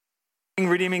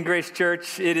Redeeming Grace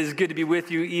Church, it is good to be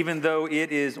with you even though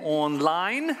it is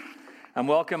online.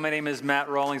 Welcome. My name is Matt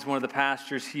Rawlings, one of the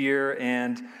pastors here,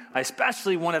 and I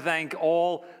especially want to thank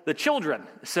all the children.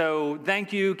 So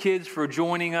thank you, kids, for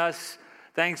joining us.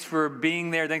 Thanks for being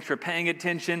there. Thanks for paying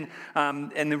attention.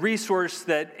 And the resource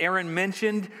that Aaron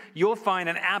mentioned, you'll find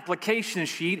an application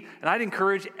sheet, and I'd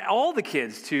encourage all the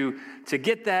kids to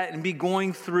get that and be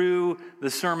going through the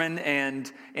sermon and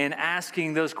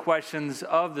asking those questions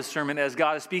of the sermon as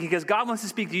God is speaking, because God wants to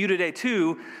speak to you today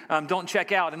too. Don't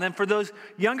check out. And then for those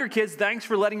younger kids, thanks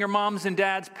for letting your moms and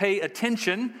dads pay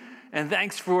attention, and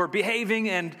thanks for behaving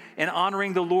and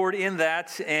honoring the Lord in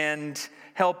that and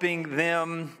helping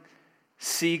them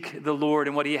seek the Lord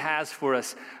and what He has for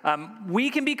us.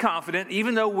 We can be confident,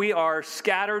 even though we are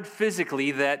scattered physically,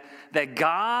 that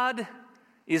God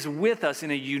is with us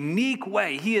in a unique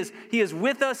way. He is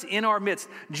with us in our midst.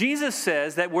 Jesus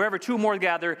says that wherever two or more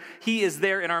gather, He is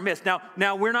there in our midst.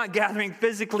 Now we're not gathering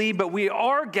physically, but we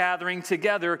are gathering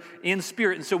together in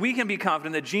spirit. And so we can be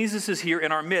confident that Jesus is here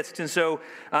in our midst. And so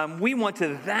we want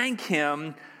to thank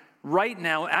Him right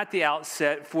now at the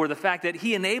outset for the fact that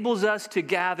He enables us to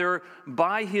gather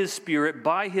by His Spirit,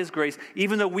 by His grace,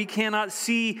 even though we cannot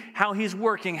see how He's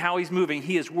working, how He's moving.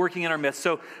 He is working in our midst.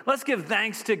 So let's give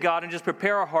thanks to God and just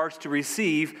prepare our hearts to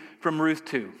receive from Ruth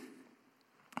 2.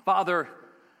 Father,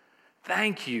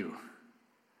 thank you.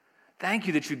 Thank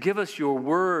you that you give us your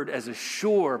word as a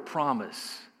sure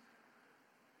promise.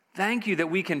 Thank you that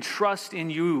we can trust in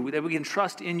you, that we can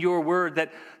trust in your word,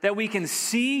 that we can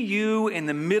see you in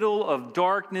the middle of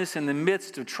darkness, in the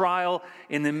midst of trial,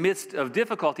 in the midst of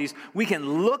difficulties. We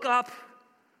can look up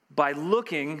by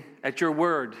looking at your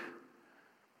word.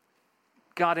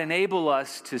 God, enable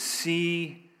us to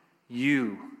see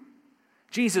you.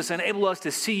 Jesus, enable us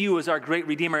to see you as our great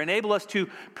Redeemer. Enable us to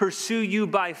pursue you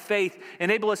by faith.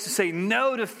 Enable us to say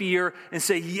no to fear and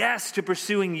say yes to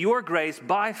pursuing your grace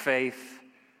by faith.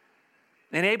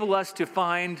 Enable us to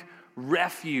find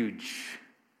refuge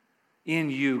in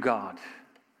you, God.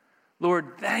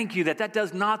 Lord, thank you that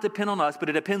does not depend on us, but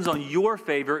it depends on your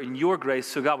favor and your grace.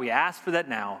 So God, we ask for that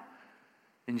now.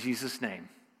 In Jesus' name,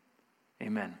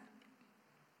 amen.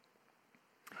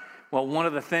 Well, one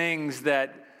of the things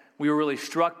that we were really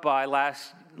struck by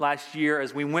last year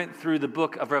as we went through the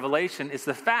book of Revelation is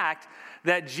the fact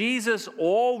that Jesus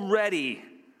already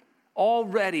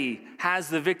has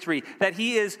the victory, that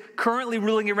He is currently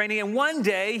ruling and reigning, and one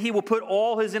day He will put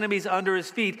all His enemies under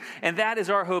His feet, and that is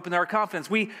our hope and our confidence.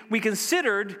 We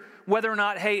considered whether or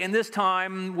not, hey, in this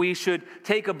time we should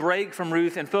take a break from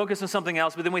Ruth and focus on something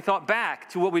else, but then we thought back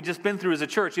to what we've just been through as a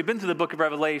church. We've been through the book of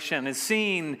Revelation and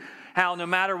seen how no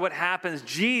matter what happens,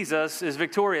 Jesus is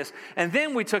victorious. And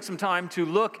then we took some time to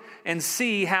look and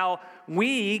see how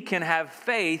we can have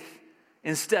faith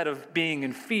instead of being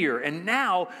in fear. And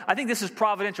now, I think this is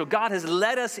providential. God has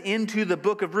led us into the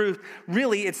book of Ruth.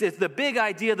 Really, it's the big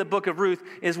idea of the book of Ruth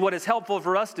is what is helpful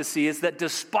for us to see is that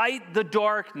despite the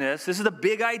darkness, this is the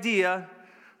big idea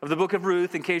of the book of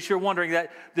Ruth, in case you're wondering,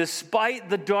 that despite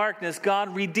the darkness,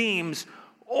 God redeems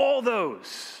all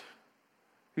those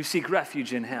who seek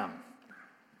refuge in Him.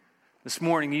 This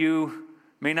morning, you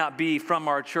may not be from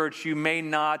our church. You may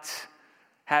not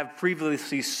have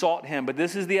previously sought Him. But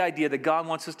this is the idea that God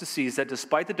wants us to see, is that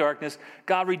despite the darkness,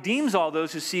 God redeems all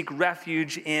those who seek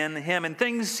refuge in Him. And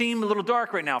things seem a little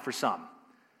dark right now for some.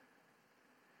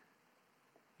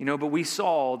 But we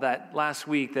saw that last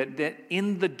week, that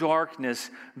in the darkness,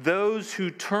 those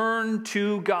who turn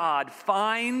to God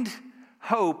find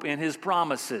hope in His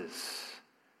promises.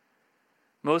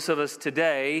 Most of us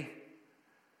today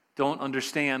don't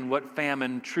understand what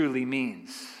famine truly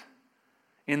means.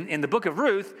 In the book of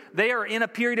Ruth, they are in a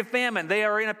period of famine. They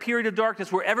are in a period of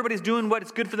darkness where everybody's doing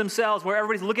what's good for themselves, where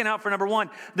everybody's looking out for number one.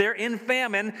 They're in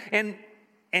famine, and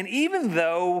even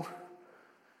though,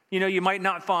 you might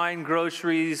not find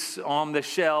groceries on the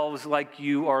shelves like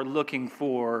you are looking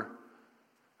for,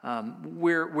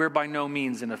 we're by no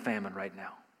means in a famine right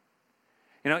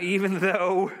now. Even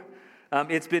though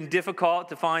it's been difficult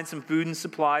to find some food and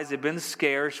supplies, they've been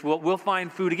scarce, we'll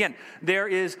find food again. There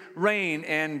is rain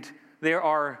and there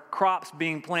are crops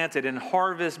being planted and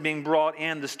harvests being brought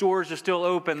in. The stores are still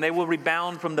open. They will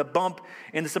rebound from the bump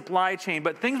in the supply chain.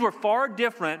 But things were far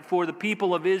different for the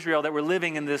people of Israel that were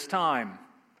living in this time.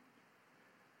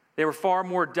 They were far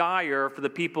more dire for the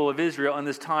people of Israel in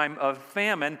this time of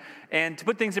famine. And to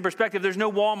put things in perspective, there's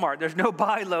no Walmart, there's no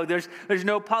Bi-Lo, there's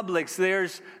no Publix,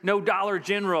 there's no Dollar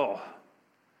General.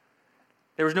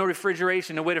 There was no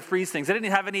refrigeration, no way to freeze things. They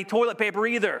didn't have any toilet paper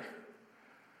either.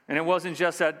 And it wasn't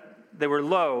just that they were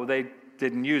low, they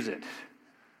didn't use it.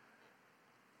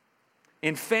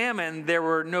 In famine, there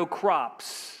were no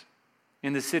crops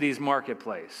in the city's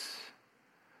marketplace.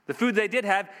 The food they did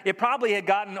have, it probably had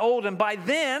gotten old, and by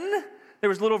then, there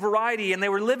was little variety, and they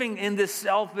were living in this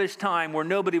selfish time where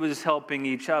nobody was helping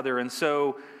each other. And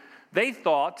so they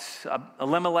thought,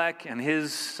 Elimelech and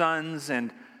his sons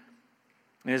and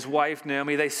his wife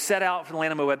Naomi, they set out for the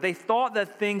land of Moab. They thought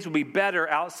that things would be better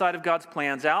outside of God's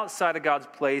plans, outside of God's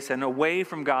place, and away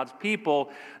from God's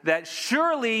people, that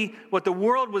surely what the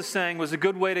world was saying was a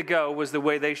good way to go, was the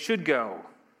way they should go.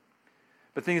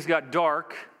 But things got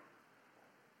dark,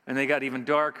 and they got even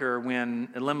darker when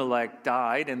Elimelech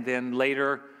died, and then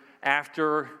later,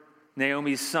 after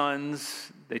Naomi's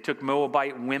sons, they took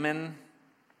Moabite women.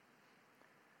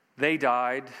 They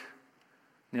died.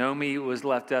 Naomi was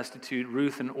left destitute.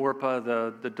 Ruth and Orpah,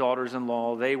 the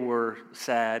daughters-in-law, they were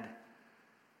sad.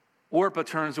 Orpah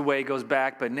turns away, goes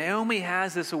back, but Naomi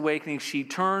has this awakening. She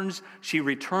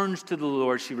returns to the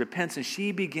Lord, she repents, and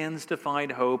she begins to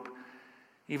find hope,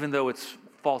 even though it's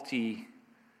faulty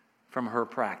from her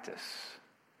practice.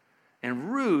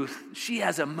 And Ruth, she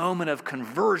has a moment of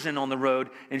conversion on the road,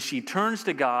 and she turns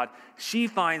to God. She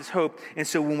finds hope. And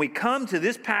so when we come to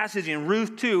this passage in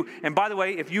Ruth 2, and by the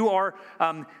way, if you are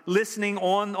listening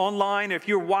online, if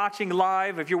you're watching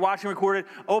live, if you're watching recorded,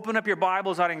 open up your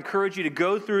Bibles. I'd encourage you to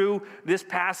go through this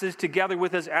passage together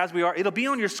with us as we are. It'll be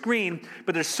on your screen,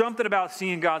 but there's something about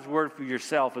seeing God's word for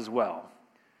yourself as well.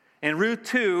 In Ruth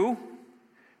 2,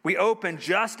 we open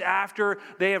just after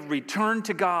they have returned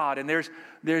to God, and there's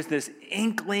this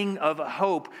inkling of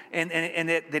hope, and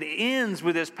that ends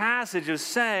with this passage of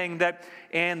saying that,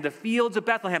 and the fields of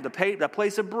Bethlehem, the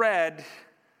place of bread,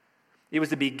 it was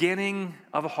the beginning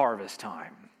of a harvest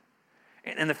time.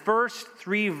 And in the first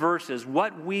 3 verses,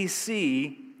 what we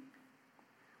see,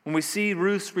 when we see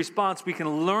Ruth's response, we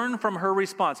can learn from her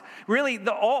response. Really,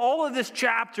 all of this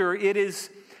chapter, it's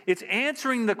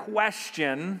answering the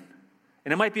question,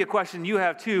 and it might be a question you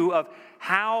have too, of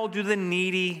how do the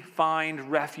needy find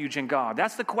refuge in God?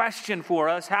 That's the question for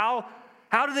us. How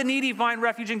do the needy find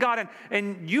refuge in God?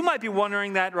 And you might be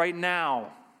wondering that right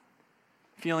now.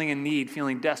 Feeling in need,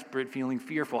 feeling desperate, feeling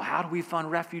fearful. How do we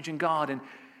find refuge in God? And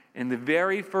in the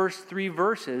very first 3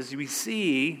 verses, we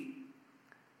see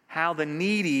how the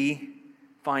needy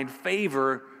find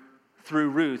favor through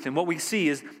Ruth. And what we see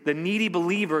is the needy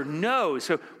believer knows.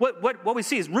 So what we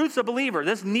see is Ruth's a believer.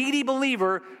 This needy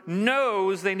believer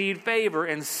knows they need favor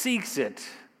and seeks it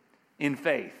in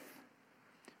faith.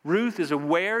 Ruth is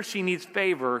aware she needs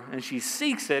favor and she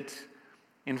seeks it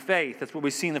in faith. That's what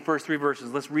we see in the first 3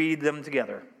 verses. Let's read them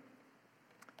together.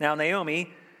 Now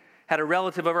Naomi had a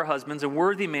relative of her husband's, a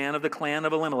worthy man of the clan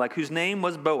of Elimelech, whose name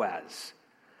was Boaz.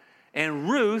 And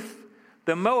Ruth,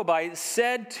 the Moabite,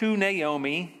 said to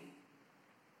Naomi,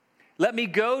 "Let me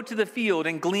go to the field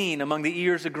and glean among the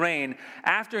ears of grain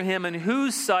after him in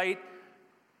whose sight,"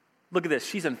 look at this,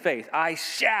 she's in faith, "I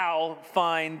shall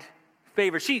find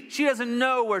favor." She doesn't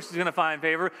know where she's going to find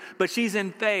favor, but she's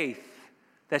in faith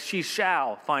that she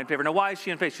shall find favor. Now, why is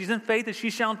she in faith? She's in faith that she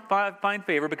shall find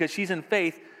favor because she's in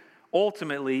faith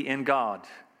ultimately in God.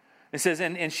 It says,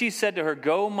 and she said to her,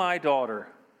 "Go, my daughter."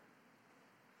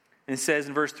 And it says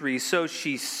in verse 3, so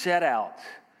she set out.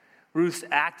 Ruth's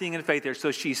acting in faith there.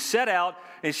 So she set out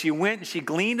and she went and she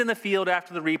gleaned in the field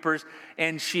after the reapers,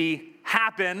 and she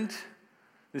happened.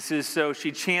 This is so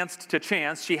she chanced to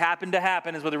chance. She happened to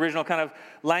happen is what the original kind of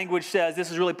language says.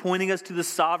 This is really pointing us to the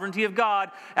sovereignty of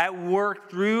God at work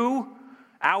through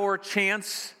our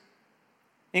chance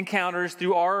encounters,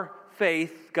 through our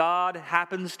faith. God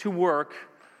happens to work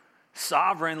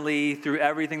sovereignly through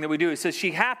everything that we do. It says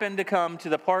she happened to come to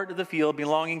the part of the field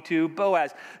belonging to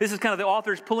Boaz. This is kind of the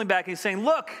author's pulling back and saying,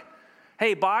 look,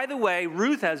 hey, by the way,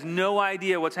 Ruth has no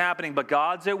idea what's happening, but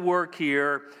God's at work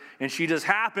here, and she just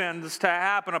happens to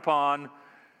happen upon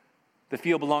the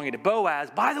field belonging to Boaz.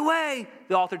 By the way,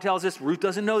 the author tells us, Ruth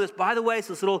doesn't know this. By the way, it's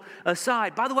this little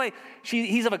aside. By the way,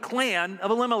 he's of a clan of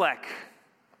Elimelech.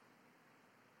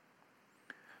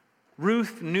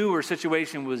 Ruth knew her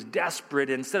situation was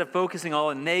desperate. Instead of focusing all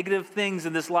on negative things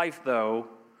in this life, though,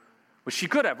 which she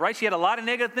could have, right? She had a lot of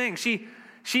negative things.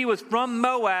 She was from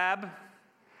Moab.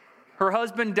 Her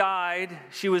husband died.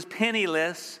 She was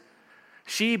penniless.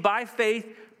 She, by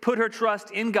faith, put her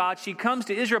trust in God. She comes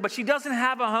to Israel, but she doesn't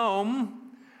have a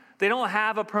home. They don't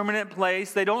have a permanent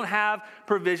place. They don't have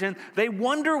provision. They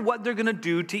wonder what they're going to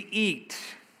do to eat.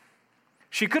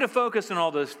 She could have focused on all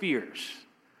those fears.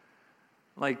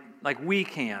 Like we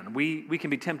can. We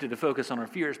can be tempted to focus on our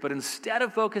fears, but instead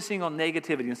of focusing on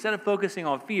negativity, instead of focusing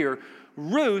on fear,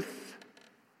 Ruth,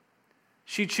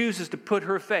 she chooses to put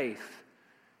her faith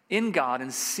in God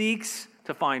and seeks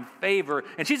to find favor.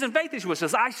 And she's in faith issue. She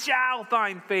says, I shall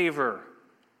find favor.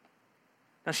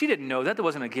 Now, she didn't know that. There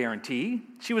wasn't a guarantee.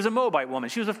 She was a Moabite woman.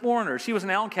 She was a foreigner. She was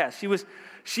an outcast.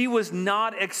 She was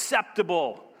not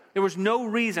acceptable. There was no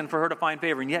reason for her to find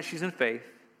favor, and yet she's in faith.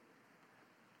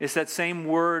 It's that same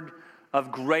word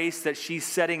of grace that she's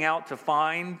setting out to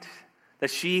find,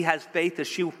 that she has faith that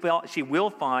she will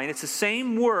find. It's the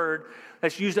same word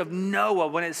that's used of Noah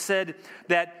when it said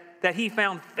that he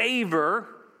found favor,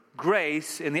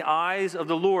 grace, in the eyes of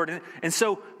the Lord. And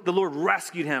so the Lord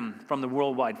rescued him from the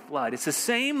worldwide flood. It's the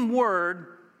same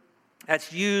word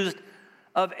that's used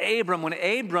of Abram when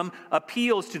Abram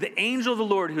appeals to the angel of the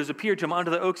Lord who has appeared to him under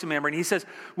the oaks of Mamre. And he says,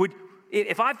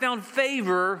 if I found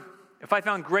favor, if I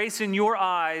found grace in your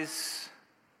eyes,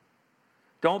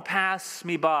 don't pass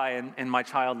me by in my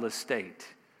childless state.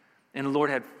 And the Lord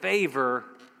had favor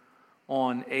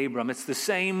on Abram. It's the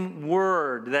same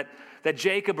word that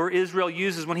Jacob or Israel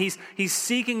uses when he's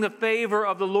seeking the favor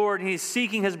of the Lord and he's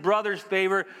seeking his brother's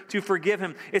favor to forgive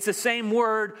him. It's the same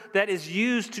word that is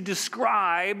used to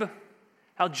describe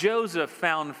how Joseph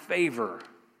found favor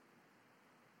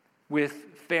with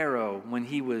Pharaoh when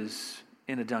he was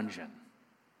in a dungeon.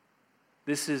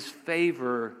 This is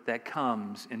favor that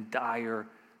comes in dire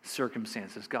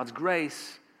circumstances. God's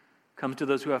grace comes to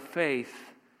those who have faith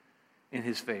in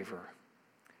his favor.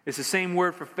 It's the same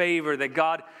word for favor that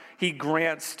God, he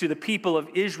grants to the people of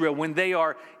Israel when they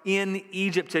are in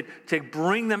Egypt to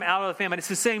bring them out of the famine. It's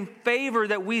the same favor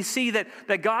that we see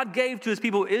that God gave to his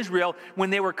people Israel when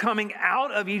they were coming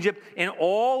out of Egypt, and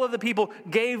all of the people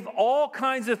gave all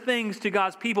kinds of things to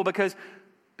God's people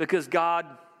because God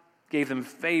gave them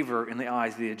favor in the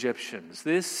eyes of the Egyptians.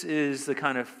 This is the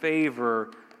kind of favor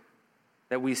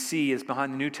that we see is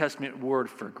behind the New Testament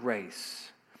word for grace.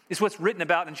 It's what's written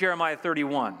about in Jeremiah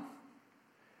 31.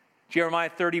 Jeremiah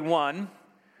 31,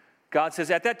 God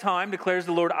says, at that time, declares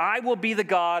the Lord, I will be the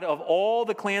God of all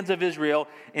the clans of Israel,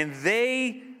 and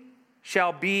they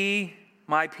shall be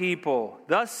my people.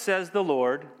 Thus says the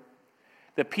Lord,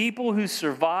 the people who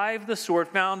survived the sword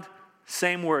found,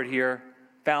 same word here,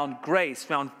 found grace,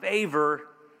 found favor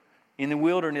in the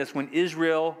wilderness when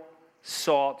Israel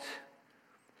sought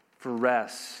for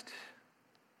rest.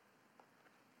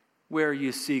 Where are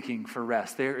you seeking for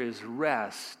rest? There is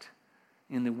rest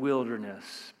in the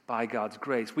wilderness by God's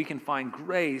grace. We can find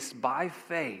grace by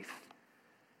faith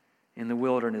in the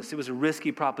wilderness. It was a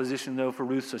risky proposition, though, for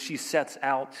Ruth, so she sets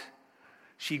out.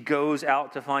 She goes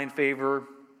out to find favor.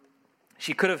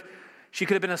 She could have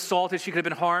been assaulted. She could have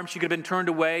been harmed. She could have been turned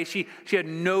away. She had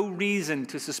no reason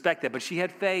to suspect that, but she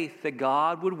had faith that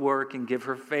God would work and give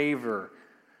her favor.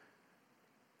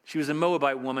 She was a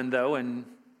Moabite woman, though, and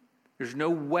there's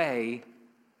no way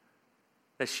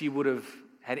that she would have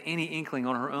had any inkling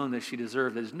on her own that she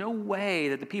deserved. There's no way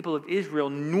that the people of Israel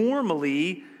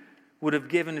normally would have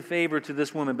given favor to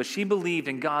this woman, but she believed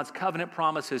in God's covenant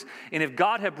promises. And if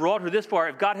God had brought her this far,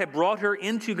 if God had brought her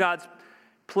into God's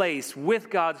place with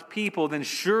God's people, then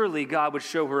surely God would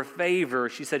show her favor.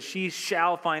 She said she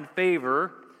shall find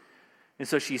favor. And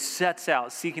so she sets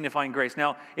out seeking to find grace.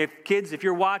 Now, if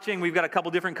you're watching, we've got a couple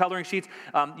different coloring sheets.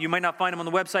 You might not find them on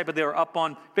the website, but they are up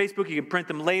on Facebook. You can print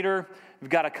them later.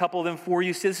 We've got a couple of them for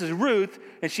you. See, this is Ruth,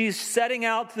 and she's setting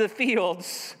out to the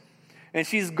fields, and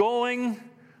she's going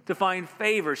to find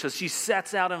favor. So she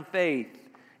sets out in faith,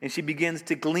 and she begins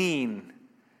to glean.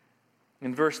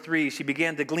 In verse 3, she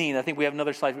began to glean. I think we have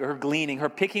another slide. Her gleaning, her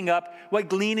picking up. What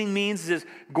gleaning means is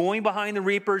going behind the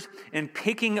reapers and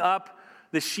picking up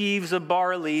the sheaves of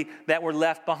barley that were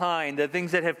left behind, the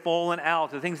things that had fallen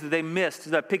out, the things that they missed,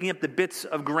 picking up the bits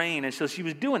of grain. And so she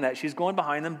was doing that. She's going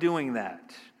behind them doing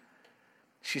that.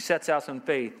 She sets out in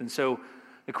faith. And so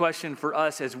the question for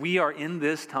us as we are in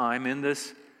this time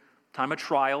of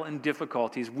trial and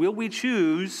difficulties, will we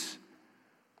choose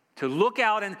to look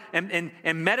out and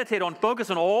meditate on, focus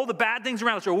on all the bad things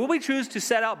around us, or will we choose to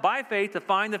set out by faith to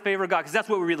find the favor of God? Because that's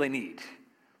what we really need.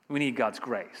 We need God's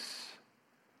grace.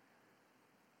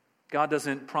 God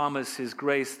doesn't promise his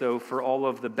grace, though, for all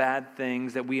of the bad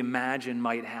things that we imagine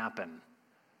might happen.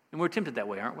 And we're tempted that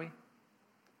way, aren't we?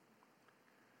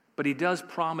 But he does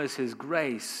promise his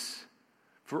grace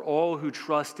for all who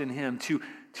trust in him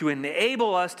to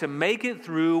enable us to make it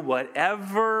through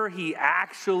whatever he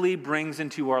actually brings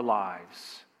into our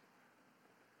lives.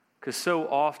 Because so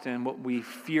often what we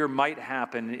fear might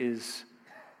happen is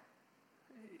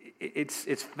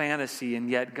it's fantasy, and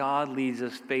yet God leads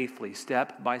us faithfully,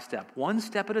 step by step. One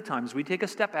step at a time. As we take a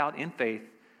step out in faith,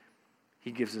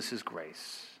 he gives us his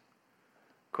grace.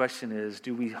 Question is,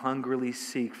 do we hungrily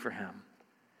seek for him?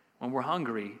 When we're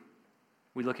hungry,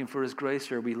 are we looking for his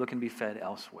grace, or are we looking to be fed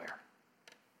elsewhere?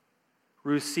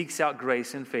 Ruth seeks out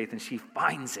grace and faith, and she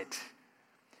finds it.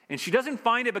 And she doesn't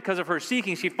find it because of her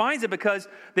seeking. She finds it because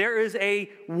there is a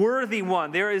worthy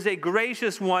one. There is a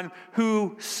gracious one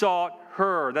who sought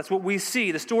her. That's what we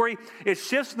see. The story, it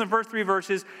shifts in the first 3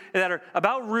 verses that are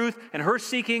about Ruth and her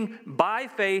seeking by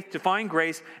faith to find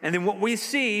grace. And then what we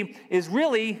see is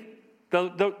really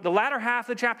the latter half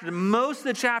of the chapter, most of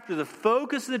the chapter, the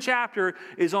focus of the chapter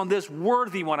is on this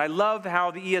worthy one. I love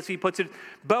how the ESV puts it.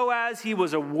 Boaz, he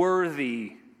was a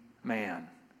worthy man.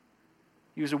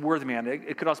 He was a worthy man.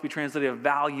 It could also be translated a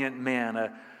valiant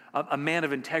man, a man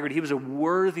of integrity. He was a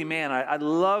worthy man. I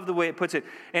love the way it puts it.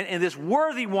 And this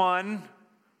worthy one,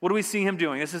 what do we see him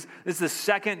doing? This is the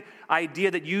second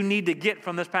idea that you need to get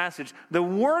from this passage. The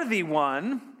worthy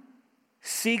one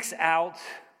seeks out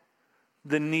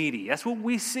the needy. That's what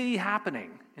we see happening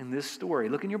in this story.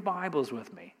 Look in your Bibles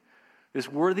with me. This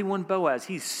worthy one, Boaz,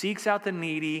 he seeks out the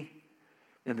needy,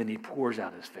 and then he pours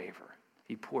out his favor.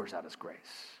 He pours out his grace.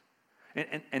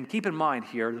 And keep in mind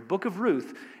here, the book of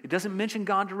Ruth, it doesn't mention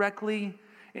God directly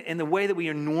in the way that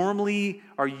we normally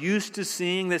are used to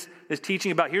seeing this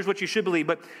teaching about here's what you should believe.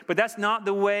 But that's not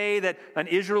the way that an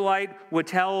Israelite would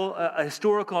tell a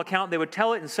historical account. They would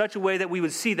tell it in such a way that we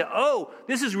would see that, oh,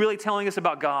 this is really telling us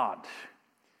about God.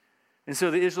 And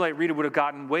so the Israelite reader would have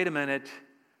gotten, wait a minute,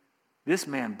 this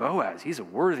man Boaz, he's a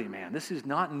worthy man. This is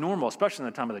not normal, especially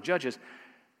in the time of the Judges.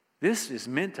 This is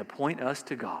meant to point us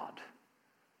to God.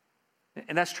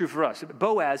 And that's true for us.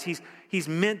 Boaz, he's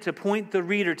meant to point the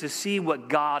reader to see what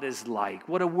God is like,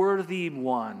 what a worthy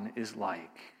one is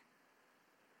like.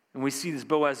 And we see this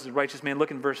Boaz is a righteous man.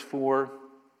 Look in verse 4.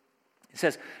 It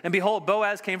says, and behold,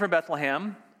 Boaz came from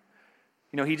Bethlehem.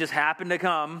 He just happened to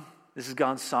come. This is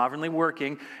God sovereignly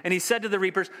working. And he said to the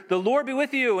reapers, the Lord be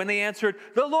with you. And they answered,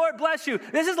 the Lord bless you.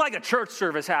 This is like a church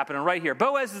service happening right here.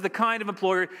 Boaz is the kind of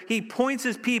employer. He points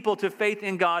his people to faith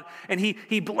in God, and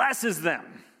he blesses them.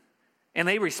 And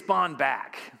they respond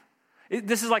back.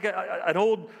 This is like an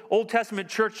Old Testament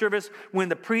church service when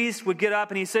the priest would get up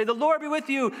and he'd say, the Lord be with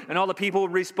you. And all the people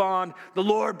would respond, the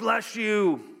Lord bless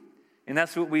you. And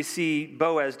that's what we see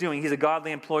Boaz doing. He's a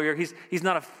godly employer. He's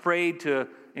not afraid to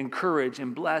encourage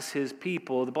and bless his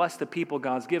people, to bless the people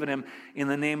God's given him in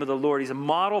the name of the Lord. He's a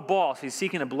model boss. He's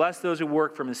seeking to bless those who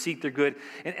work for him and seek their good.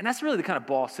 And that's really the kind of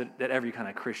boss that every kind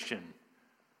of Christian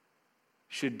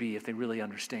should be if they really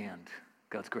understand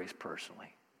God's grace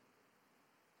personally.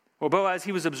 Well, Boaz,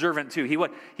 he was observant too.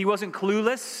 He wasn't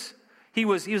clueless. He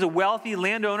was a wealthy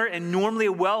landowner, and normally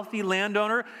a wealthy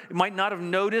landowner might not have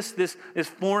noticed this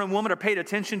foreign woman or paid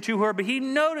attention to her, but he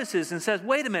notices and says,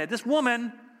 wait a minute, this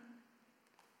woman,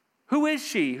 who is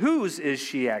she? Whose is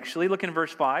she actually? Look in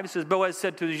verse 5. It says, Boaz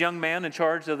said to his young man in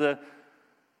charge of the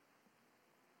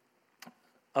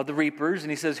reapers, and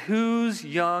he says, whose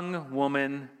young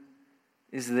woman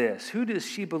is this? Who does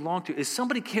she belong to? Is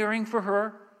somebody caring for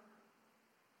her?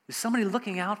 Is somebody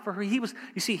looking out for her? He was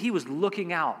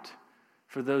looking out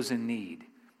for those in need.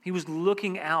 He was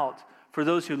looking out for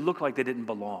those who looked like they didn't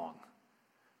belong.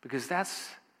 Because that's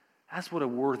what a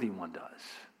worthy one does.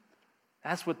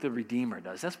 That's what the Redeemer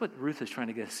does. That's what Ruth is trying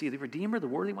to get to see. The Redeemer, the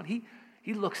worthy one,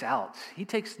 he looks out. He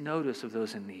takes notice of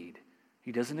those in need.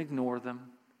 He doesn't ignore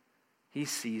them. He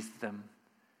sees them.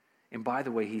 And by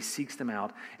the way, he seeks them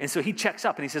out. And so he checks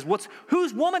up and he says,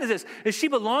 whose woman is this? Does she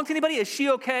belong to anybody? Is she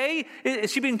okay?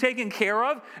 Is she being taken care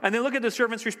of? And then look at the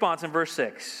servant's response in verse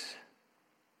 6.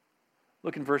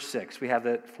 Look in verse 6. We have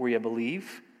that for you, I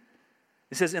believe.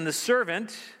 It says, and the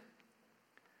servant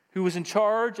who was in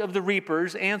charge of the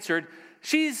reapers answered,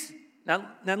 now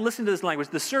listen to this language.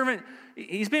 The servant,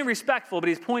 he's being respectful, but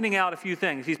he's pointing out a few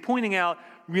things. He's pointing out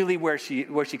really where she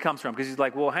comes from. Because he's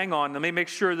like, well, hang on, let me make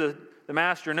sure the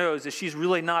master knows that she's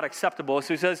really not acceptable.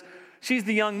 So he says, she's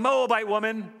the young Moabite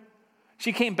woman.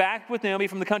 She came back with Naomi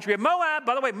from the country of Moab.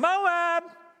 By the way, Moab,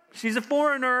 she's a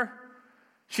foreigner.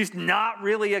 She's not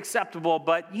really acceptable,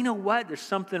 but you know what? There's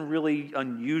something really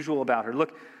unusual about her.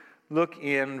 Look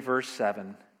in verse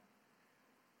 7.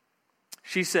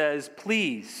 She says,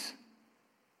 please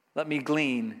let me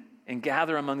glean and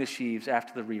gather among the sheaves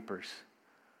after the reapers.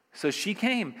 So she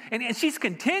came, and she's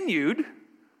continued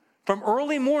from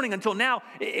early morning until now,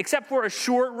 except for a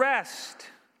short rest.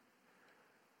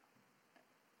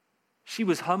 She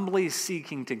was humbly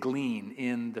seeking to glean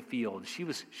in the field. She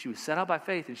was set out by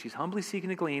faith, and she's humbly seeking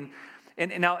to glean.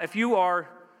 And now, if you are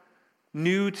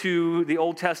new to the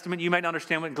Old Testament, you might not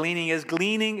understand what gleaning is.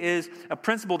 Gleaning is a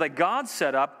principle that God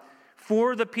set up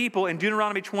for the people in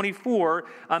Deuteronomy 24,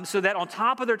 so that on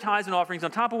top of their tithes and offerings,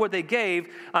 on top of what they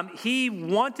gave, he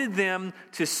wanted them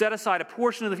to set aside a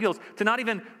portion of the fields, to not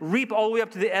even reap all the way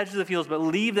up to the edge of the fields, but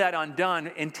leave that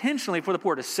undone intentionally for the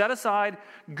poor, to set aside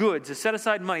goods, to set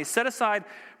aside money, set aside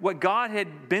what God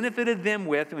had benefited them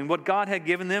with, and what God had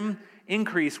given them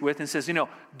increase with, and says,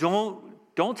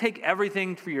 don't take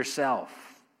everything for yourself.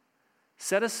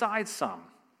 Set aside some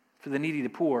for the needy, the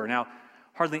poor. Now,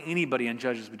 hardly anybody in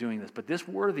Judges was doing this, but this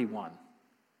worthy one,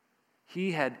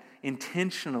 he had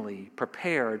intentionally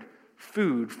prepared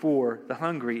food for the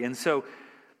hungry. And so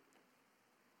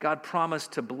God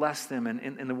promised to bless them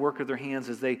in the work of their hands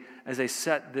as they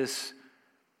set this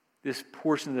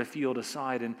portion of the field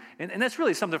aside. And that's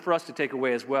really something for us to take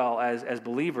away as well as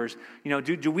believers.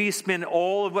 Do we spend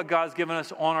all of what God's given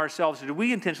us on ourselves, or do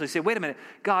we intentionally say, wait a minute,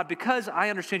 God, because I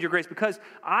understand your grace, because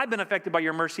I've been affected by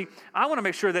your mercy, I want to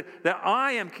make sure that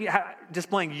I am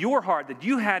displaying your heart that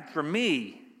you had for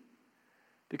me,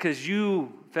 because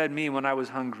you fed me when I was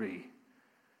hungry.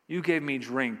 You gave me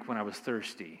drink when I was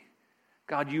thirsty.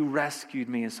 God, you rescued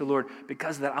me. And so, Lord,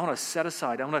 because of that, I want to set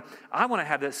aside. I want to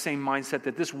have that same mindset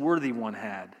that this worthy one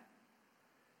had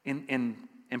and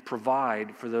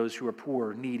provide for those who are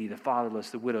poor, needy, the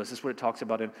fatherless, the widows. This is what it talks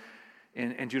about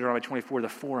in Deuteronomy 24, the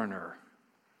foreigner,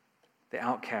 the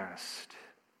outcast.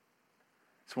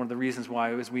 It's one of the reasons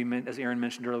why, as Aaron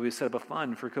mentioned earlier, we set up a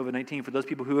fund for COVID-19 for those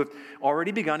people who have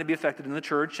already begun to be affected in the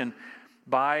church and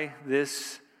by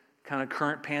this kind of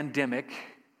current pandemic.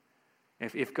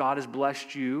 If God has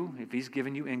blessed you, if he's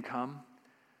given you income,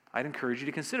 I'd encourage you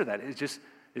to consider that. This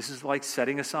is like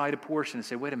setting aside a portion and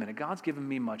say, wait a minute, God's given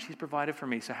me much. He's provided for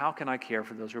me, so how can I care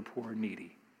for those who are poor and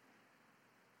needy?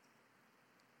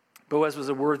 Boaz was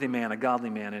a worthy man, a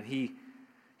godly man, and he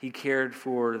cared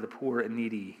for the poor and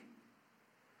needy.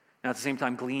 Now, at the same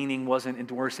time, gleaning wasn't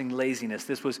endorsing laziness.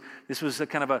 This was a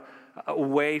kind of a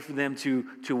way for them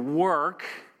to work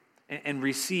and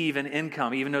receive an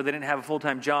income, even though they didn't have a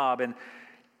full-time job.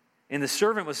 And the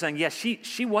servant was saying, yes,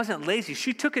 she wasn't lazy.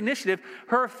 She took initiative.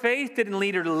 Her faith didn't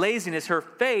lead her to laziness. Her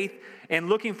faith and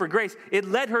looking for grace, it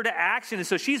led her to action. And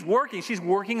so she's working. She's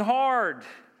working hard.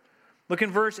 Look in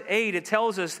verse 8. It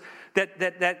tells us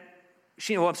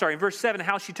in verse 7,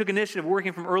 how she took initiative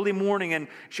working from early morning, and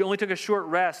she only took a short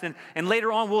rest. And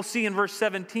later on, we'll see in verse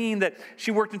 17 that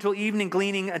she worked until evening,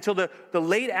 gleaning until the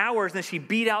late hours, and then she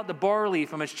beat out the barley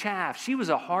from its chaff. She was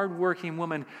a hardworking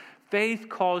woman. Faith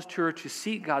caused her to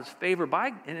seek God's favor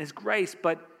and his grace,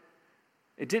 but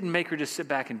it didn't make her just sit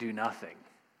back and do nothing.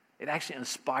 It actually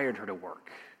inspired her to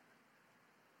work.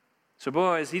 So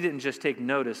Boaz, he didn't just take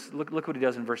notice. Look what he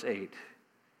does in verse 8.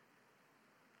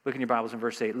 Look in your Bibles in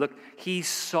verse 8. Look, he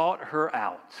sought her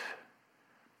out.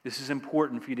 This is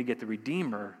important for you to get. The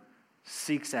Redeemer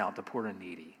seeks out the poor and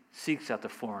needy, seeks out the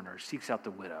foreigner, seeks out the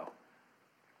widow.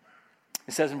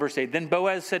 It says in verse 8, then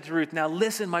Boaz said to Ruth, now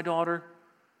listen, my daughter.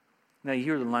 Now you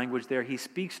hear the language there. He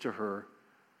speaks to her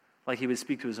like he would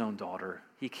speak to his own daughter.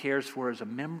 He cares for her as a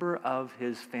member of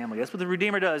his family. That's what the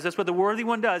Redeemer does. That's what the worthy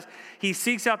one does. He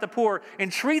seeks out the poor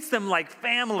and treats them like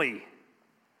family.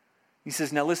 He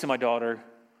says, now listen, my daughter.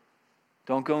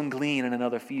 Don't go and glean in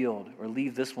another field or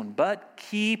leave this one, but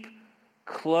keep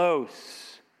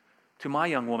close to my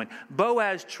young woman.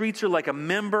 Boaz treats her like a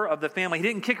member of the family. He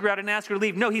didn't kick her out and ask her to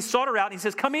leave. No, he sought her out and he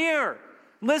says, come here.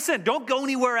 Listen, don't go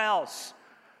anywhere else.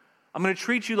 I'm going to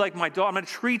treat you like my daughter. I'm going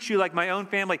to treat you like my own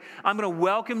family. I'm going to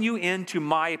welcome you into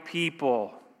my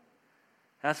people.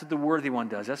 That's what the worthy one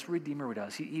does. That's what the Redeemer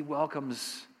does. He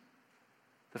welcomes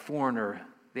the foreigner,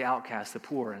 the outcast, the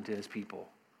poor into his people.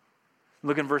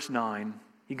 Look in verse 9.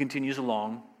 He continues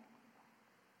along.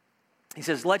 He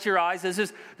says, let your eyes, this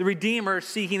is the Redeemer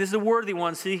seeking, this is the worthy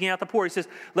one seeking out the poor. He says,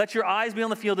 let your eyes be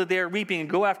on the field that they are reaping and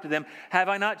go after them. Have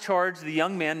I not charged the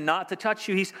young men not to touch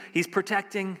you? He's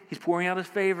protecting, he's pouring out his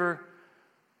favor.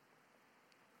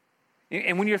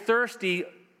 And when you're thirsty,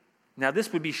 now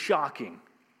this would be shocking.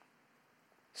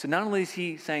 So not only is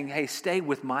he saying, hey, stay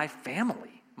with my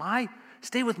family,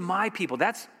 stay with my people.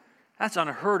 That's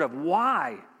unheard of.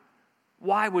 Why?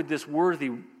 Why would this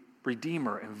worthy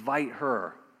Redeemer invite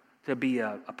her to be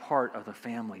a part of the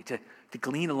family, to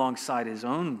glean alongside his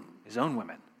own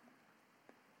women?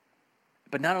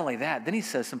 But not only that, then he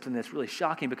says something that's really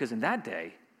shocking, because in that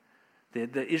day,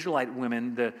 the Israelite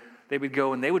women, they would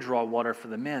go and they would draw water for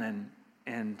the men,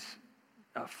 and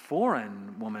a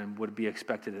foreign woman would be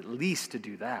expected at least to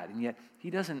do that. And yet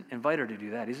he doesn't invite her to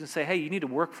do that. He doesn't say, hey, you need to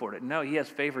work for it. No, he has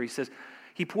favor. He says,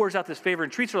 he pours out this favor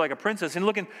and treats her like a princess.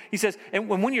 And he says, and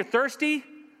when you're thirsty,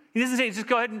 he doesn't say, just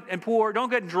go ahead and pour. Don't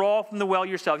go ahead and draw from the well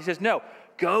yourself. He says, no,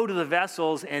 go to the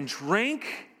vessels and drink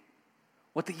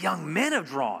what the young men have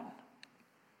drawn.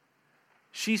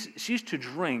 she's to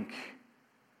drink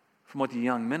from what the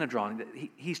young men are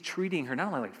drawing. He's treating her not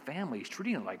only like family, he's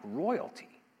treating her like royalty.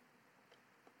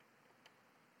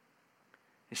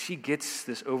 And she gets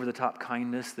this over-the-top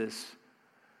kindness,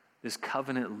 this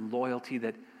covenant loyalty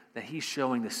that he's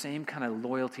showing, the same kind of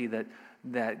loyalty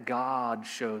that God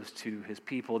shows to his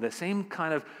people, the same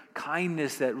kind of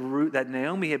kindness that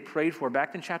Naomi had prayed for.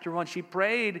 Back in chapter 1, she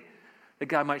prayed that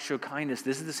God might show kindness.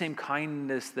 This is the same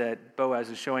kindness that Boaz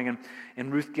is showing,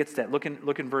 and Ruth gets that. Look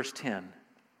in verse 10.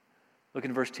 Look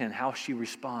in verse 10, how she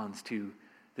responds to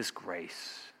this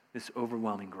grace, this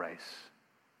overwhelming grace.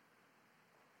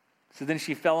 So then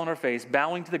she fell on her face,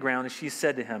 bowing to the ground, and she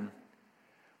said to him,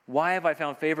 "Why have I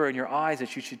found favor in your eyes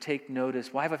that you should take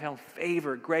notice? Why have I found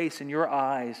favor, grace in your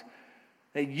eyes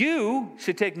that you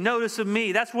should take notice of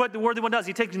me?" That's what the worthy one does.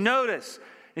 He takes notice.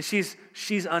 And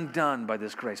she's undone by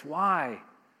this grace. Why?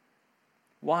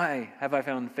 Why have I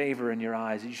found favor in your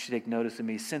eyes that you should take notice of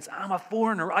me? Since I'm a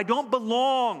foreigner, I don't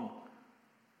belong.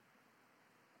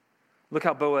 Look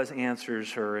how Boaz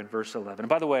answers her in verse 11. And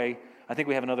by the way, I think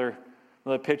we have another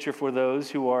picture for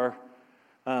those who are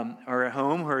at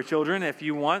home, who are children. If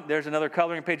you want, there's another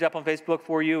coloring page up on Facebook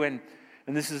for you. And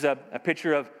this is a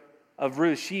picture of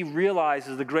Ruth. She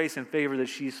realizes the grace and favor that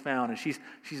she's found. And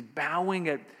she's bowing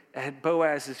at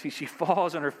Boaz's feet. She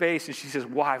falls on her face and she says,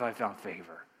 "Why have I found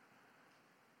favor?"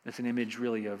 It's an image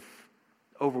really of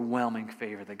overwhelming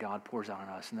favor that God pours out on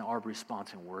us and our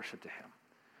response in worship to him.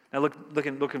 Now look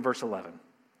in verse 11.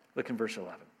 Look in verse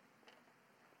 11.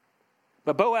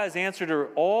 But Boaz answered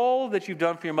her, "All that you've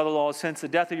done for your mother-in-law since the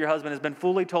death of your husband has been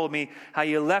fully told me, how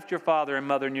you left your father and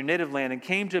mother in your native land and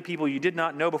came to a people you did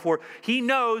not know before." He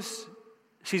knows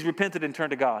she's repented and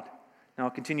turned to God. Now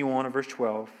I'll continue on in verse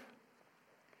 12.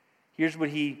 Here's what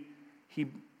he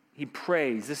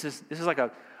prays. This is like an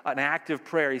active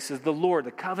prayer. He says, "The Lord,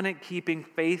 the covenant-keeping,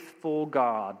 faithful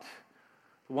God,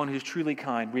 the one who's truly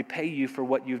kind, repay you for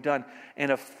what you've done,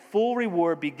 and a full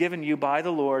reward be given you by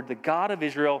the Lord, the God of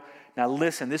Israel." Now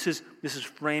listen, this is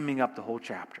framing up the whole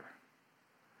chapter.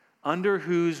 "Under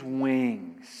whose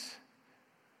wings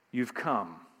you've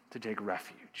come to take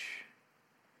refuge."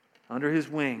 Under his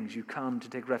wings you come to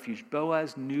take refuge.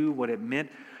 Boaz knew what it meant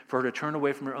for her to turn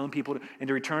away from her own people and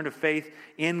to return to faith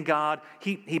in God.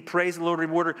 He prays the Lord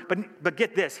reward her. But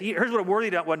get this, here's what a worthy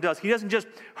one does. He doesn't just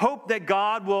hope that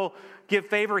God will give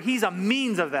favor. He's a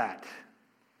means of that.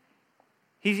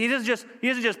 He doesn't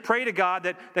just pray to God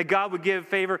that God would give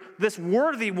favor. This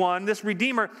worthy one, this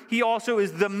Redeemer, he also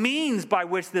is the means by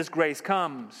which this grace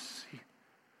comes.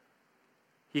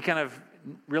 He kind of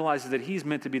realizes that he's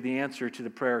meant to be the answer to the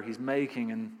prayer he's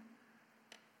making, and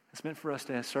it's meant for us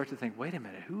to start to think, wait a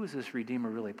minute, who is this Redeemer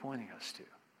really pointing us to?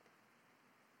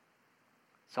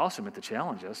 It's also meant to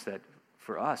challenge us that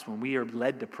for us, when we are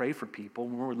led to pray for people,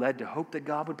 when we're led to hope that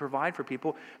God would provide for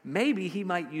people, maybe he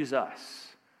might use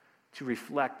us to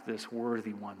reflect this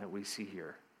worthy one that we see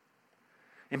here.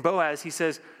 In Boaz, he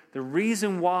says, the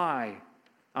reason why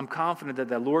I'm confident that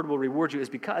the Lord will reward you is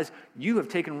because you have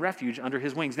taken refuge under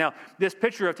his wings. Now, this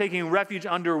picture of taking refuge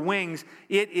under wings,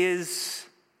 it's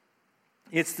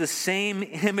the same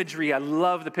imagery. I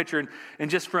love the picture. And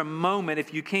just for a moment,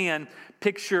 if you can,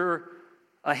 picture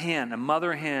a hen, a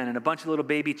mother hen, and a bunch of little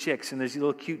baby chicks, and there's these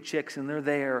little cute chicks, and they're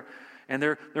there, and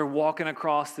they're walking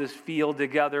across this field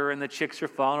together, and the chicks are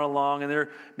following along, and they're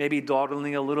maybe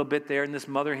dawdling a little bit there, and this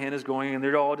mother hen is going, and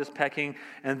they're all just pecking,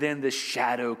 and then the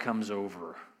shadow comes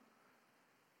over,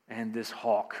 and this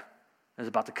hawk is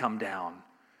about to come down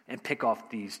and pick off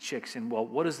these chicks. And well,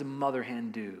 what does the mother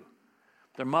hen do?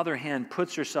 The mother hen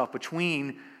puts herself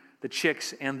between the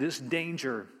chicks and this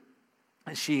danger,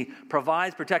 and she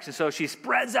provides protection. So she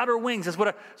spreads out her wings. That's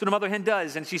what a mother hen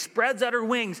does. And she spreads out her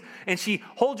wings, and she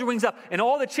holds her wings up. And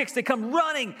all the chicks, they come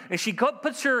running. And she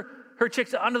puts her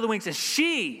chicks under the wings, and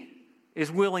she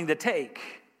is willing to take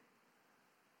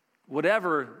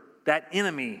whatever that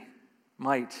enemy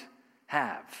might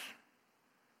have.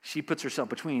 She puts herself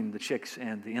between the chicks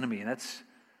and the enemy. And it's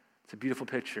a beautiful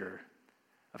picture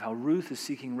of how Ruth is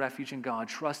seeking refuge in God,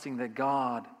 trusting that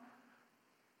God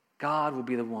will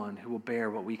be the one who will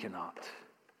bear what we cannot.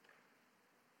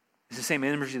 It's the same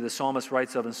imagery the psalmist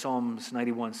writes of in Psalms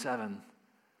 91:7.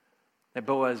 That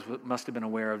Boaz must have been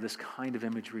aware of this kind of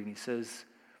imagery. And he says,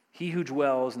 "He who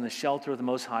dwells in the shelter of the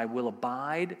Most High will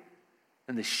abide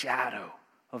in the shadow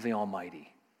of the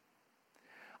Almighty.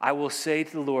 I will say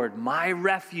to the Lord, my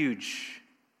refuge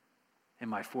and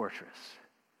my fortress,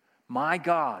 my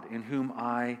God in whom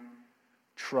I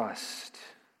trust.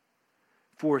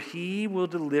 For he will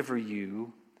deliver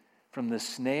you from the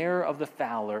snare of the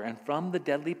fowler and from the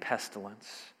deadly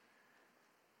pestilence."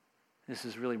 This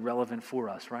is really relevant for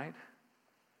us, right?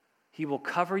 He will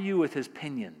cover you with his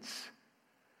pinions.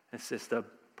 It's just the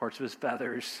parts of his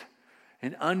feathers.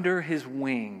 And under his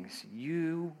wings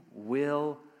you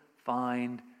will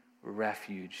find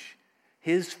refuge.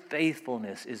 His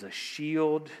faithfulness is a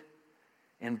shield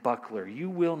and buckler. You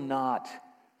will not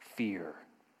fear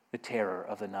the terror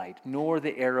of the night, nor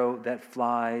the arrow that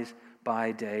flies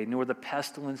by day, nor the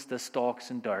pestilence that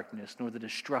stalks in darkness, nor the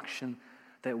destruction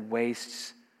that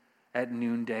wastes at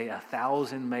noonday.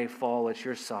 1,000 may fall at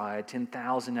your side,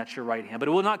 10,000 at your right hand, but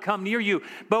it will not come near you.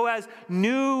 Boaz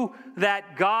knew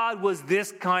that God was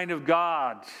this kind of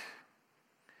God.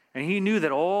 And he knew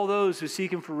that all those who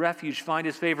seek him for refuge find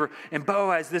his favor. And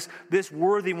Boaz, this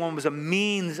worthy one, was a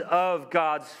means of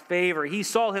God's favor. He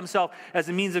saw himself as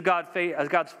a means of God's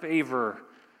favor.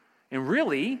 And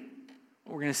really,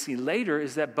 what we're going to see later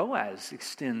is that Boaz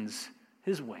extends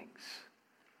his wings.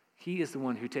 He is the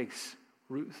one who takes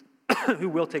Ruth, who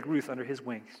will take Ruth under his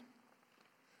wings.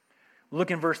 Look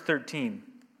in verse 13.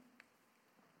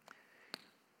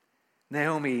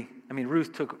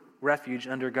 Ruth took refuge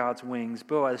under God's wings.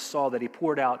 Boaz saw that he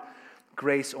poured out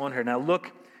grace on her. Now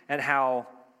look at how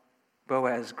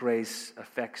Boaz's grace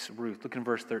affects Ruth. Look in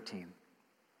verse 13.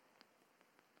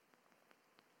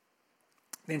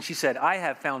 Then she said, I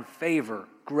have found favor,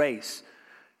 grace.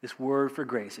 This word for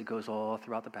grace, it goes all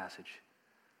throughout the passage.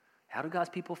 How do God's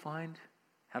people find?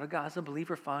 How do God as a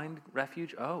believer find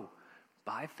refuge? Oh,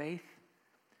 by faith,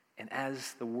 and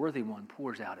as the worthy one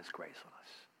pours out his grace on us.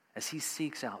 As he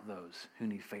seeks out those who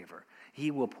need favor, he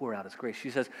will pour out his grace. She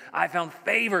says, I found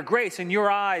favor, grace in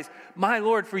your eyes, my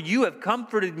Lord, for you have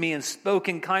comforted me and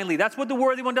spoken kindly. That's what the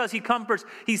worthy one does. He comforts,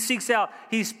 he seeks out,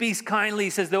 he speaks kindly.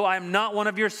 He says, though I am not one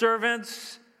of your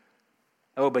servants.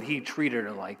 Oh, but he treated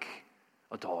her like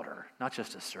a daughter, not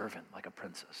just a servant, like a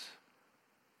princess.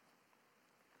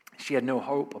 She had no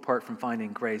hope apart from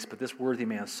finding grace, but this worthy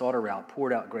man sought her out,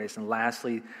 poured out grace. And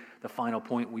lastly, the final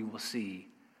point we will see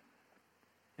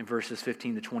in verses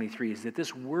 15 to 23 is that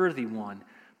this worthy one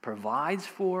provides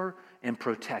for and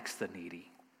protects the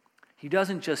needy. He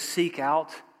doesn't just seek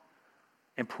out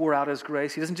and pour out his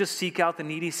grace. He doesn't just seek out the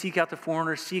needy, seek out the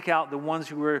foreigners, seek out the ones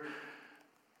who are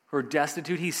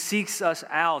destitute. He seeks us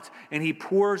out and he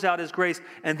pours out his grace.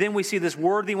 And then we see this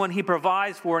worthy one he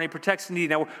provides for and he protects the needy.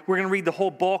 Now we're going to read the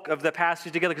whole bulk of the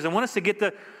passage together because I want us to get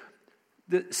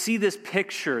see this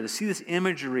picture, to see this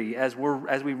imagery as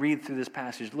we read through this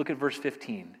passage. Look at verse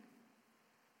 15.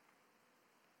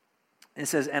 It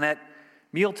says, and at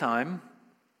mealtime,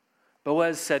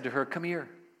 Boaz said to her, come here,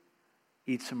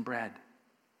 eat some bread.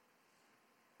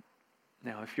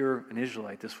 Now, if you're an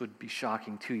Israelite, this would be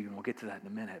shocking to you, and we'll get to that in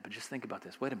a minute, but just think about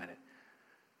this. Wait a minute.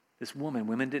 This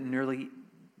women didn't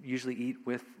usually eat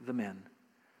with the men,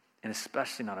 and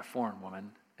especially not a foreign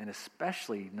woman, and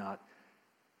especially not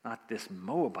this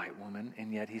Moabite woman,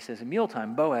 and yet he says, at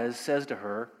mealtime, Boaz says to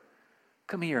her,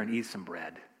 come here and eat some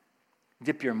bread.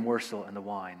 Dip your morsel in the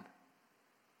wine.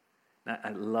 Now, I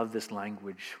love this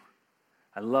language.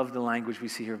 I love the language we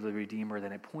see here of the Redeemer,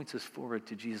 that it points us forward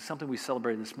to Jesus. Something we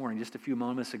celebrated this morning, just a few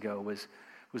moments ago, was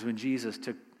when Jesus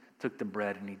took the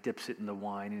bread and he dips it in the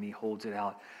wine and he holds it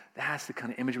out. That's the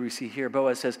kind of imagery we see here.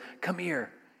 Boaz says, come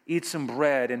here, eat some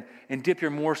bread and dip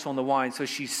your morsel in the wine. So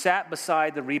she sat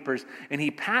beside the reapers and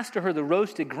he passed to her the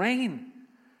roasted grain.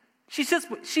 She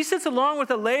sits along with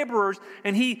the laborers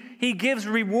and he gives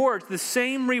rewards, the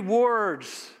same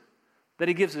rewards that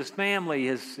he gives his family,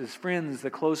 his friends, the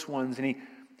close ones, and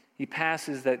he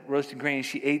passes that roasted grain.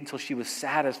 She ate until she was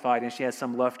satisfied, and she had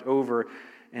some left over,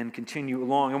 and continue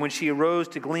along. And when she arose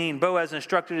to glean, Boaz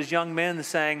instructed his young men,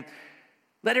 saying,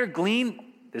 let her glean,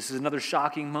 this is another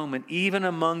shocking moment, even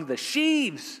among the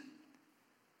sheaves.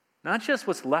 Not just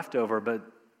what's left over, but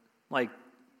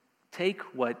take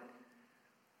what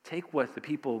the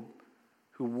people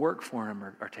who work for him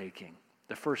are taking,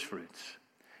 the first fruits.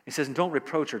 He says, and don't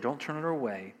reproach her, don't turn her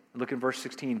away. Look in verse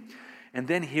 16. And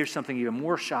then here's something even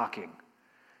more shocking.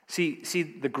 See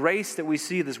the grace that we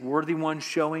see this worthy one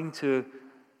showing to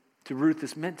Ruth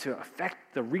is meant to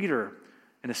affect the reader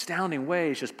in astounding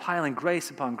ways, just piling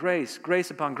grace upon grace, grace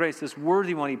upon grace. This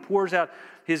worthy one, he pours out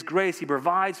his grace, he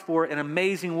provides for it in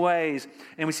amazing ways.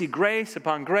 And we see grace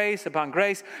upon grace upon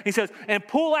grace. He says, and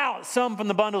pull out some from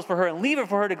the bundles for her and leave it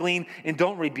for her to glean, and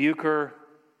don't rebuke her.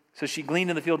 So she gleaned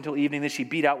in the field until evening. Then she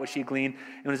beat out what she gleaned.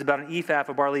 It was about an ephah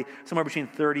of barley, somewhere between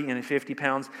 30 and 50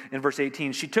 pounds. In verse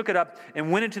 18, she took it up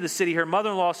and went into the city. Her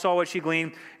mother-in-law saw what she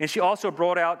gleaned, and she also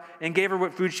brought out and gave her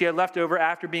what food she had left over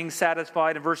after being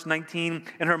satisfied. In verse 19,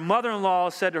 and her mother-in-law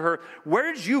said to her,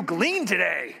 where did you glean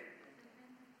today?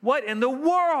 What in the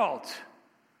world?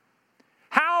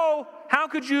 How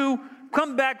could you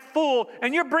come back full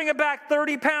and you're bringing back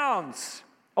 30 pounds?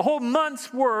 A whole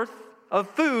month's worth of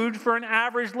food for an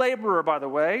average laborer, by the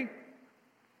way.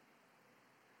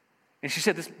 And she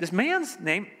said, this man's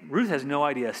name, Ruth has no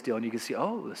idea still, and you can see,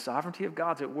 the sovereignty of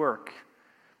God's at work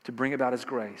to bring about his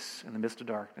grace in the midst of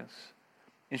darkness.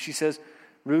 And she says,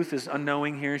 Ruth is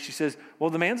unknowing here, and she says, well,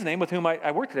 the man's name with whom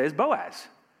I work today is Boaz.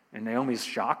 And Naomi's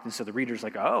shocked, and so the reader's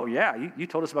like, oh, yeah, you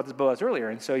told us about this Boaz earlier.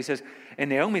 And so he says, and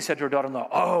Naomi said to her daughter-in-law,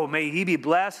 oh, may he be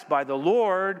blessed by the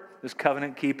Lord, this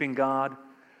covenant-keeping God,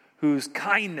 whose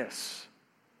kindness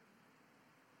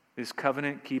is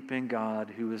covenant-keeping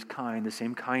God, who is kind, the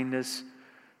same kindness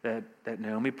that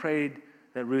Naomi prayed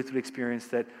that Ruth would experience,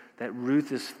 that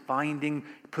Ruth is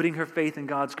putting her faith in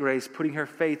God's grace, putting her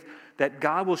faith that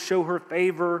God will show her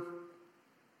favor.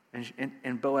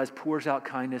 And Boaz pours out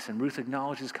kindness, and Ruth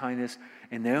acknowledges kindness,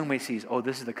 and Naomi sees,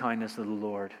 this is the kindness of the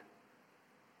Lord,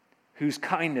 whose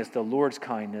kindness, the Lord's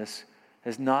kindness,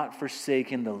 has not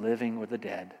forsaken the living or the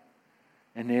dead.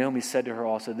 And Naomi said to her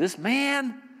also, this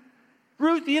man,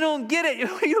 Ruth, you don't get it.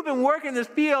 You've been working this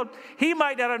field. He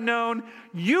might not have known.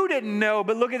 You didn't know,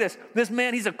 but look at this. This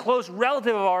man, he's a close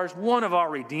relative of ours, one of our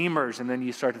redeemers. And then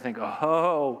you start to think,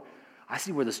 I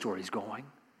see where the story's going.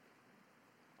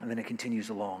 And then it continues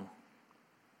along.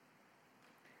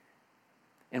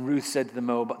 And Ruth said to the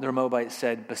Moabite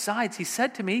said, besides, he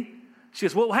said to me, she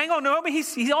goes, well, hang on, Naomi.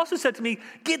 He also said to me,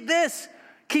 get this,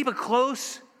 keep it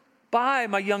close by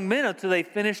my young men until they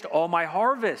finished all my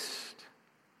harvest.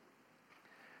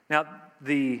 Now,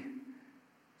 the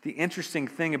interesting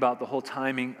thing about the whole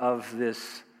timing of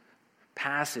this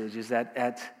passage is that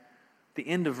at the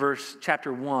end of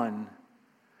chapter 1,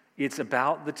 it's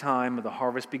about the time of the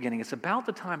harvest beginning. It's about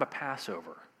the time of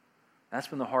Passover. That's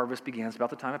when the harvest began. It's about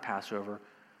the time of Passover.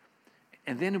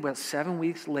 And then about 7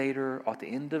 weeks later, at the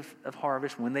end of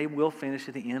harvest, when they will finish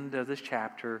at the end of this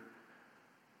chapter,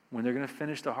 when they're going to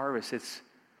finish the harvest,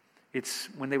 it's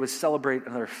when they would celebrate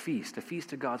another feast, the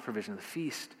feast of God's provision, the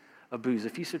feast of booths, the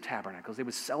feast of tabernacles. They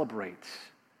would celebrate.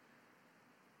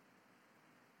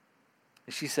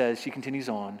 And she continues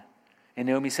on, and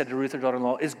Naomi said to Ruth, her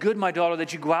daughter-in-law, it's good, my daughter,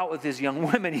 that you go out with these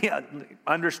young women. Yeah,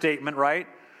 understatement, right?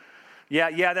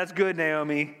 Yeah, that's good,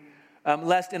 Naomi.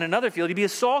 Lest in another field you be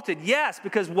assaulted. Yes,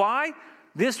 because why?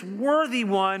 This worthy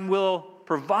one will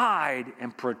provide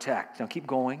and protect. Now keep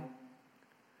going.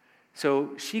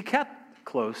 So she kept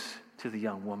close to the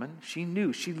young woman. She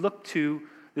knew. She looked to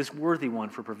this worthy one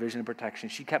for provision and protection.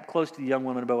 She kept close to the young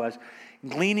woman of Boaz,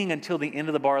 gleaning until the end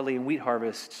of the barley and wheat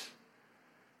harvests.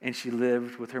 And she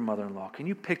lived with her mother-in-law. Can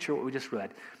you picture what we just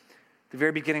read? At the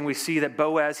very beginning, we see that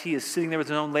Boaz, he is sitting there with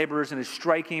his own laborers and is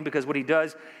striking because what he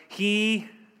does, get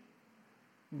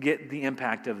the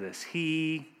impact of this.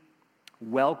 He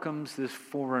welcomes this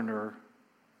foreigner,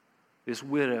 this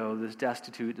widow, this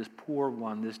destitute, this poor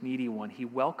one, this needy one. He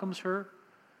welcomes her,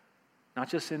 not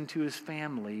just into his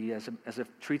family, as a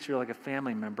treats her like a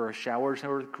family member, showers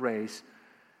her with grace,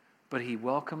 but he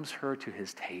welcomes her to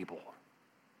his table.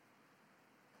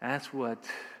 That's what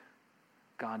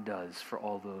God does for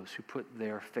all those who put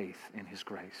their faith in his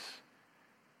grace.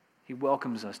 He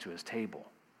welcomes us to his table.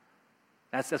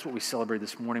 That's what we celebrate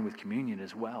this morning with communion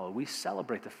as well. We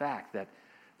celebrate the fact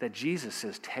that Jesus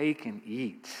says, take and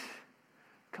eat.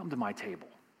 Come to my table.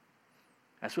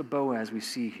 That's what Boaz we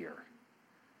see here.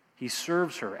 He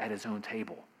serves her at his own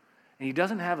table. And he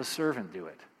doesn't have a servant do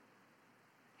it.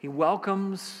 He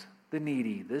welcomes the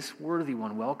needy. This worthy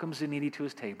one welcomes the needy to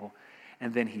his table.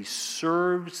 And then he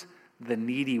serves the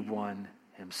needy one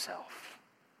himself.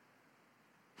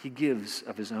 He gives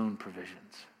of his own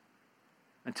provisions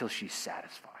until she's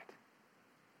satisfied.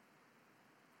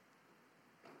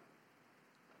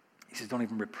 He says, don't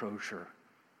even reproach her.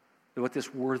 What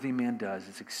this worthy man does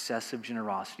is excessive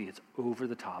generosity. It's over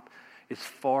the top. It's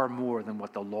far more than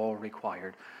what the law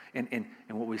required. And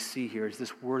what we see here is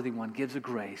this worthy one gives a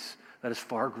grace that is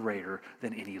far greater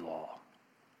than any law.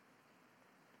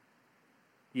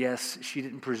 Yes, she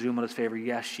didn't presume on his favor.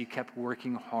 Yes, she kept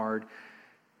working hard.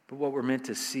 But what we're meant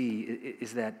to see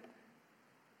is that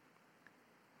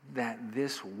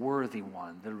this worthy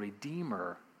one, the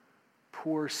Redeemer,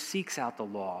 seeks out the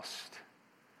lost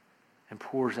and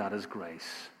pours out his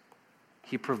grace.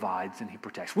 He provides and he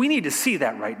protects. We need to see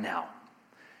that right now.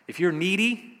 If you're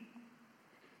needy,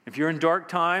 if you're in dark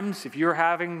times, if you're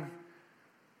having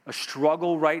a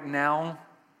struggle right now,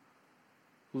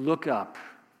 look up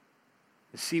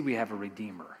and see we have a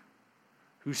Redeemer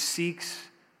who seeks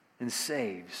and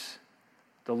saves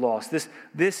the lost.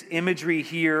 This imagery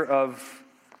here of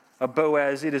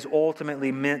Boaz, it is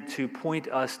ultimately meant to point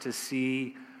us to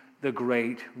see the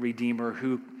great Redeemer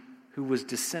who was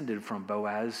descended from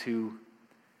Boaz, who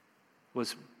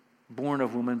was born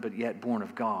of woman but yet born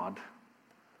of God,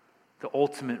 the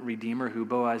ultimate Redeemer who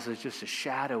Boaz is just a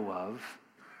shadow of,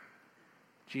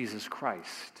 Jesus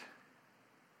Christ.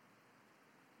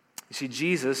 You see,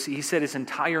 Jesus, he said his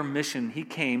entire mission, he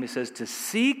came, it says, to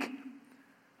seek,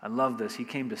 I love this, he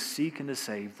came to seek and to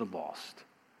save the lost.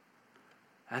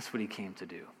 That's what he came to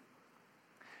do.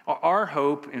 Our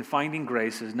hope in finding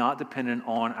grace is not dependent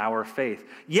on our faith.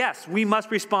 Yes, we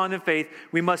must respond in faith.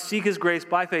 We must seek his grace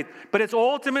by faith. But it's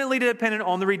ultimately dependent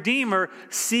on the Redeemer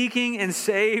seeking and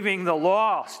saving the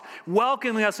lost,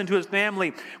 welcoming us into his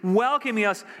family, welcoming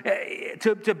us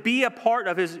to be a part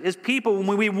of his people.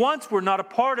 When we once were not a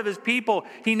part of his people,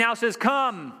 he now says,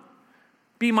 come,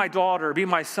 be my daughter, be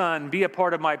my son, be a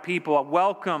part of my people.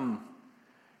 Welcome.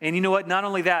 And you know what? Not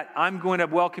only that, I'm going to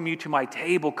welcome you to my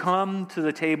table. Come to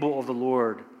the table of the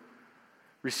Lord.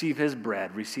 Receive his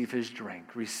bread, receive his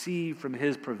drink, receive from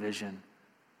his provision.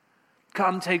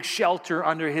 Come take shelter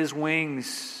under his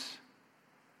wings.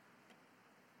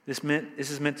 This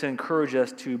is meant to encourage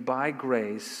us to, by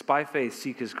grace, by faith,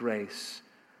 seek his grace.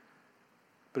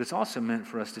 But it's also meant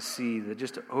for us to see the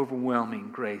just overwhelming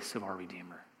grace of our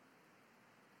Redeemer.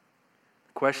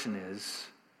 The question is,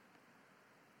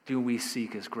 do we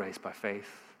seek his grace by faith?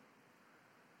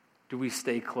 Do we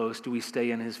stay close? Do we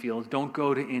stay in his fields? Don't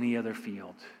go to any other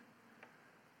field.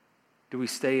 Do we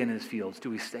stay in his fields? Do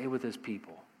we stay with his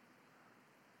people?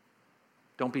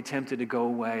 Don't be tempted to go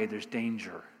away. There's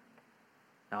danger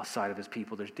outside of his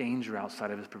people. There's danger outside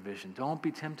of his provision. Don't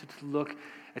be tempted to look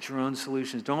at your own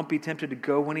solutions. Don't be tempted to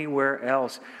go anywhere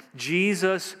else.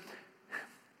 Jesus,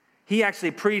 he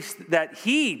actually preached that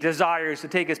he desires to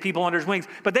take his people under his wings,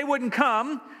 but they wouldn't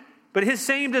come. But his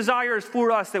same desire is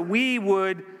for us, that we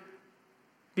would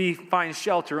find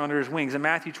shelter under his wings. In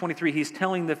Matthew 23, he's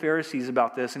telling the Pharisees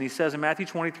about this, and he says in Matthew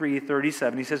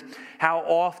 23:37, he says, how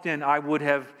often I would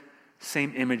have,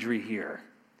 same imagery here.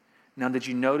 Now, did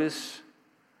you notice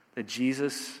that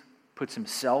Jesus puts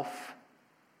himself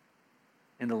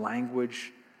in the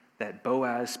language that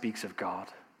Boaz speaks of God?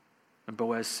 And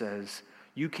Boaz says,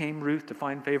 you came, Ruth, to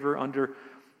find favor under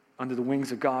the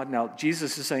wings of God. Now,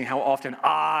 Jesus is saying how often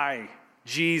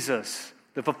Jesus,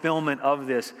 the fulfillment of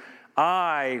this,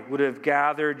 I would have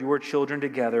gathered your children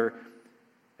together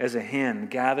as a hen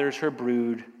gathers her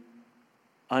brood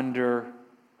under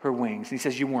her wings. And he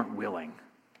says, you weren't willing.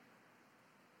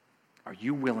 Are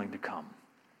you willing to come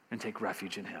and take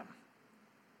refuge in him?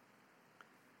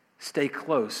 Stay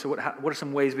close. So what are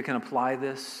some ways we can apply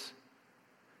this?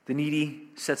 The needy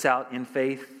sets out in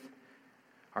faith.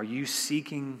 Are you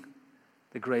seeking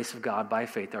the grace of God by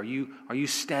faith? Are you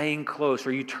staying close?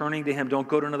 Are you turning to him? Don't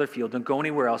go to another field. Don't go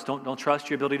anywhere else. Don't trust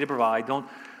your ability to provide.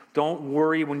 Don't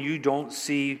worry when you don't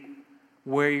see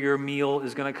where your meal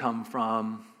is going to come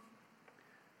from.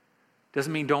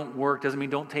 Doesn't mean don't work. Doesn't mean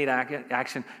don't take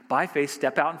action. By faith,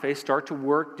 step out in faith. Start to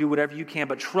work. Do whatever you can.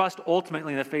 But trust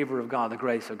ultimately in the favor of God, the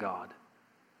grace of God.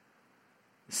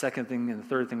 The second thing and the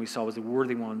third thing we saw was the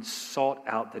worthy one sought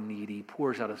out the needy,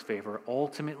 pours out his favor.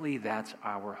 Ultimately, that's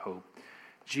our hope.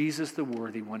 Jesus, the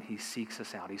worthy one, he seeks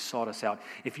us out. He sought us out.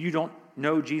 If you don't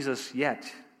know Jesus yet,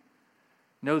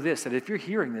 know this, that if you're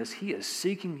hearing this, he is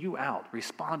seeking you out.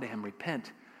 Respond to him.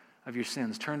 Repent of your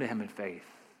sins. Turn to him in faith.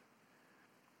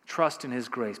 Trust in his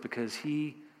grace because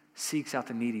he seeks out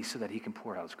the needy so that he can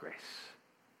pour out his grace.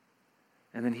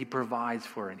 And then he provides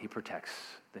for and he protects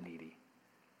the needy.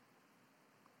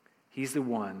 He's the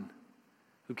one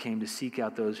who came to seek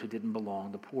out those who didn't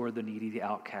belong, the poor, the needy, the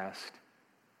outcast.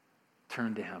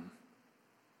 Turn to him.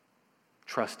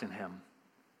 Trust in him.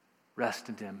 Rest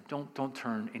in him. Don't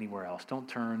turn anywhere else. Don't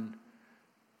turn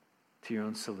to your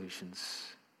own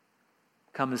solutions.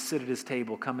 Come and sit at his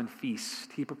table. Come and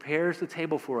feast. He prepares the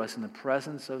table for us in the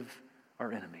presence of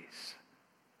our enemies.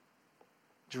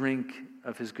 Drink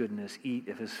of his goodness. Eat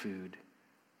of his food.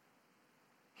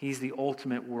 He's the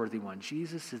ultimate worthy one.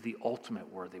 Jesus is the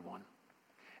ultimate worthy one.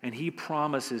 And he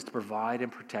promises to provide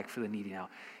and protect for the needy now.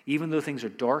 Even though things are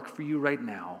dark for you right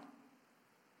now,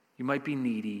 you might be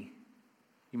needy,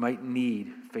 you might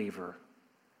need favor.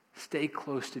 Stay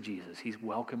close to Jesus. He's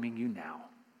welcoming you now.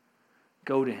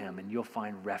 Go to him and you'll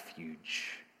find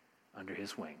refuge under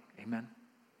his wing. Amen?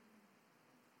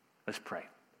 Let's pray.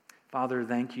 Father,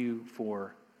 thank you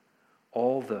for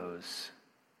all those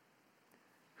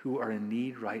who are in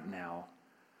need right now,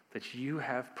 that you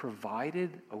have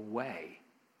provided a way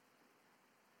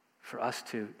for us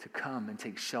to come and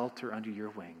take shelter under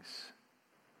your wings.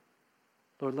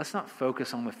 Lord, let's not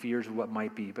focus on the fears of what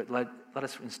might be, but let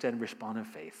us instead respond in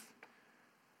faith.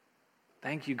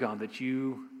 Thank you, God, that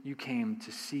you came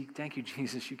to seek. Thank you,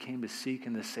 Jesus, you came to seek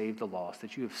and to save the lost,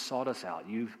 that you have sought us out.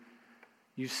 You've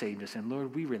You saved us. And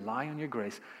Lord, we rely on your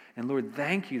grace. And Lord,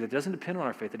 thank you. That doesn't depend on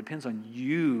our faith. It depends on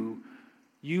you.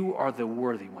 You are the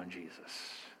worthy one, Jesus.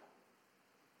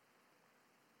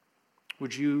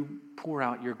 Would you pour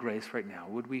out your grace right now?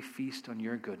 Would we feast on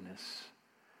your goodness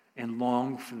and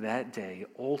long for that day,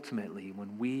 ultimately,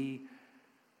 when we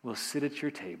will sit at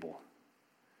your table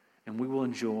and we will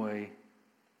enjoy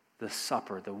the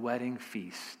supper, the wedding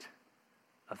feast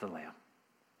of the Lamb.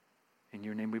 In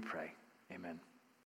your name we pray. Amen.